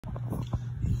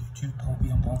YouTube, I'll be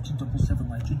unboxing 007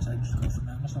 Legends. I just got from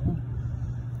Amazon.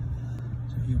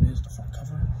 So here it is, the front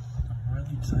cover. I'm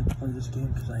really excited to play this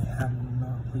game because I have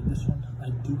not played this one. I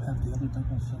do have the other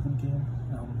 007 game,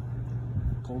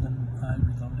 GoldenEye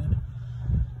Reloaded,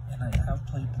 and I have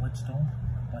played Bloodstone,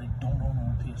 but I don't own it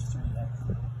on PS3 yet.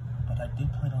 But I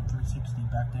did play it on 360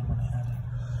 back then when I had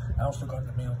it. I also got in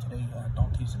the mail today,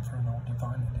 Dante's Inferno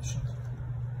Divine Edition.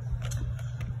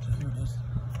 So here it is,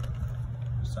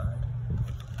 side.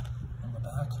 On the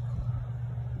back,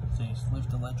 it says Live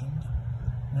the Legend,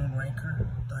 Moon Ranker,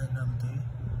 Die Another Day,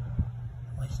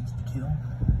 License to Kill,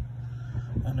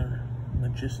 Under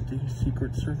Majesty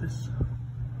Secret Service,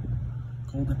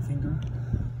 Golden Finger.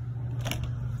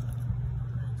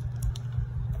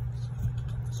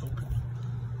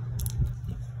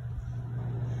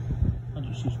 I'll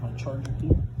just use my charger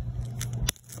here.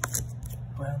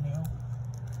 Brand new.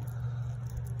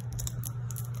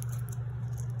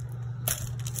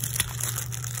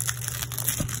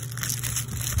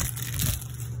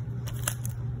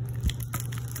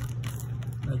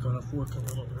 I got off work a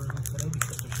little early.